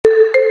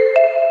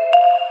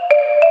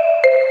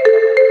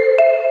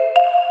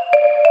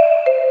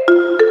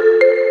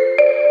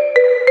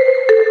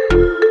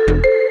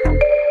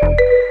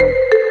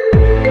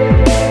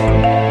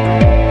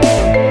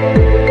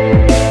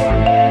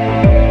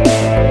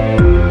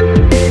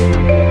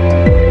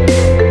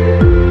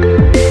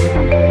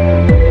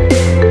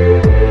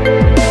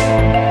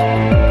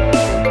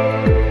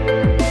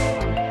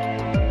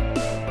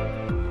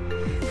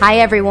Hi,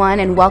 everyone,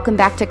 and welcome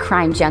back to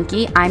Crime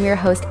Junkie. I'm your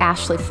host,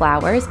 Ashley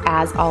Flowers,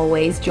 as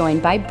always,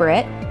 joined by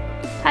Britt.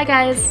 Hi,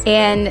 guys.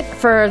 And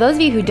for those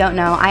of you who don't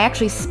know, I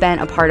actually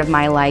spent a part of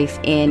my life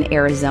in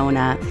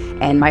Arizona,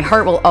 and my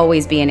heart will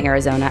always be in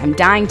Arizona. I'm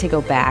dying to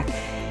go back.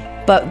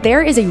 But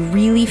there is a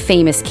really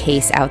famous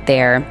case out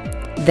there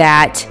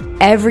that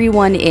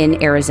everyone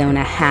in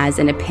Arizona has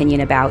an opinion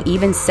about,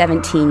 even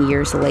 17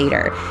 years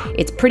later.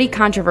 It's pretty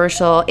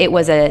controversial. It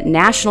was a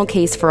national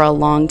case for a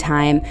long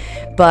time,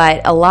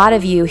 but a lot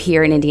of you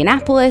here in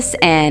Indianapolis,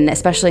 and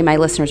especially my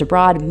listeners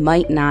abroad,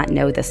 might not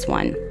know this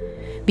one.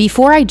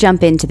 Before I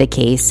jump into the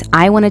case,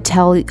 I want to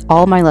tell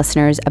all my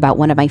listeners about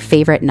one of my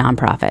favorite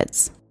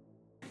nonprofits.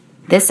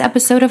 This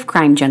episode of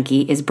Crime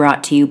Junkie is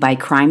brought to you by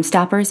Crime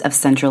Stoppers of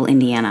Central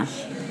Indiana.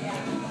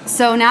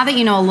 So now that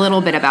you know a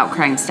little bit about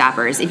Crime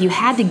Stoppers, if you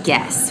had to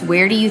guess,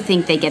 where do you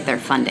think they get their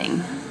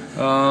funding?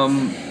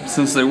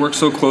 Since they work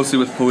so closely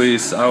with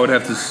police, I would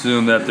have to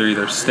assume that they're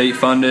either state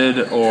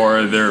funded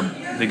or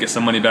they get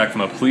some money back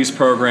from a police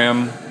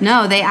program.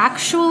 No, they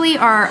actually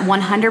are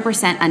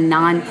 100% a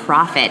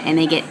non-profit, and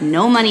they get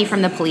no money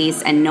from the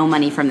police and no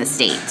money from the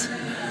state.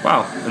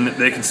 Wow, and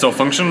they can still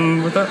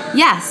function with that?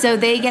 Yeah, so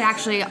they get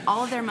actually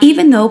all of their money.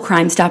 Even though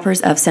Crime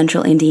Stoppers of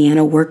Central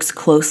Indiana works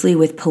closely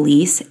with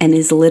police and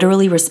is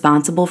literally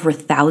responsible for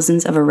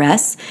thousands of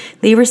arrests,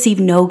 they receive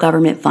no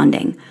government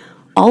funding.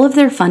 All of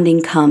their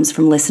funding comes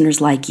from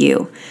listeners like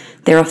you.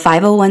 They're a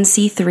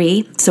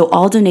 501c3, so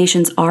all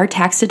donations are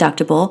tax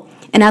deductible.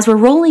 And as we're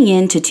rolling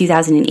into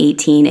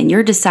 2018 and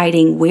you're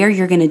deciding where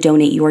you're going to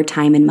donate your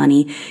time and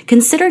money,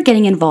 consider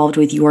getting involved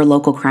with your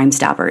local Crime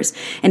Stoppers.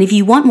 And if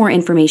you want more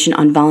information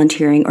on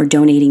volunteering or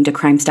donating to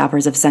Crime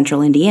Stoppers of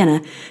Central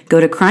Indiana, go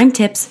to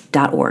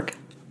crimetips.org.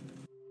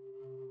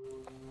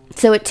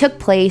 So it took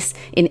place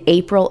in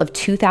April of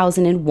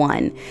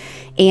 2001,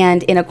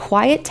 and in a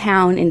quiet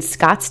town in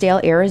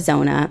Scottsdale,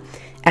 Arizona,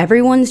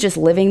 everyone's just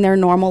living their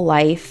normal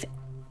life.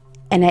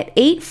 And at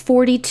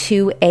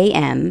 8:42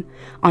 a.m.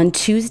 on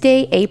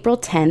Tuesday, April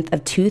 10th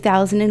of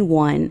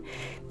 2001,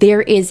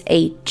 there is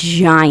a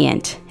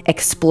giant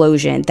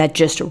explosion that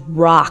just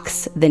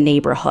rocks the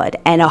neighborhood,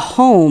 and a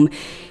home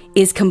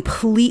is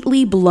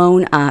completely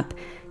blown up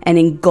and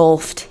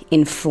engulfed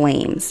in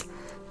flames.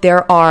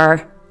 There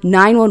are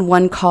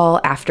 911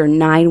 call after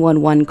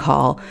 911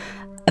 call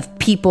of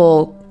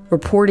people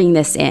reporting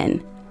this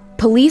in.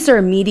 Police are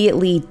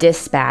immediately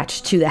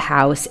dispatched to the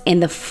house,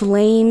 and the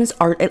flames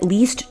are at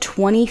least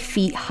 20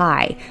 feet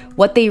high.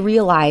 What they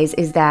realize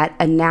is that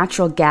a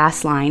natural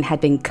gas line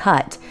had been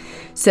cut,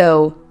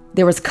 so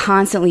there was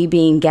constantly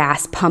being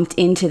gas pumped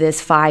into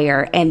this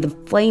fire, and the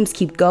flames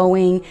keep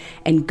going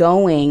and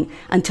going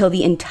until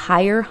the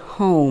entire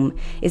home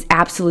is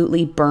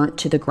absolutely burnt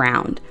to the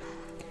ground.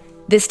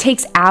 This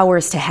takes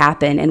hours to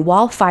happen, and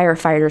while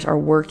firefighters are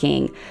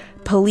working,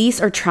 police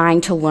are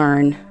trying to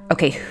learn,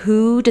 okay,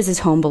 who does this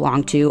home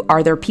belong to?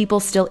 Are there people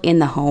still in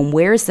the home?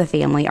 Where's the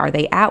family? Are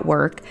they at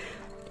work?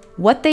 What they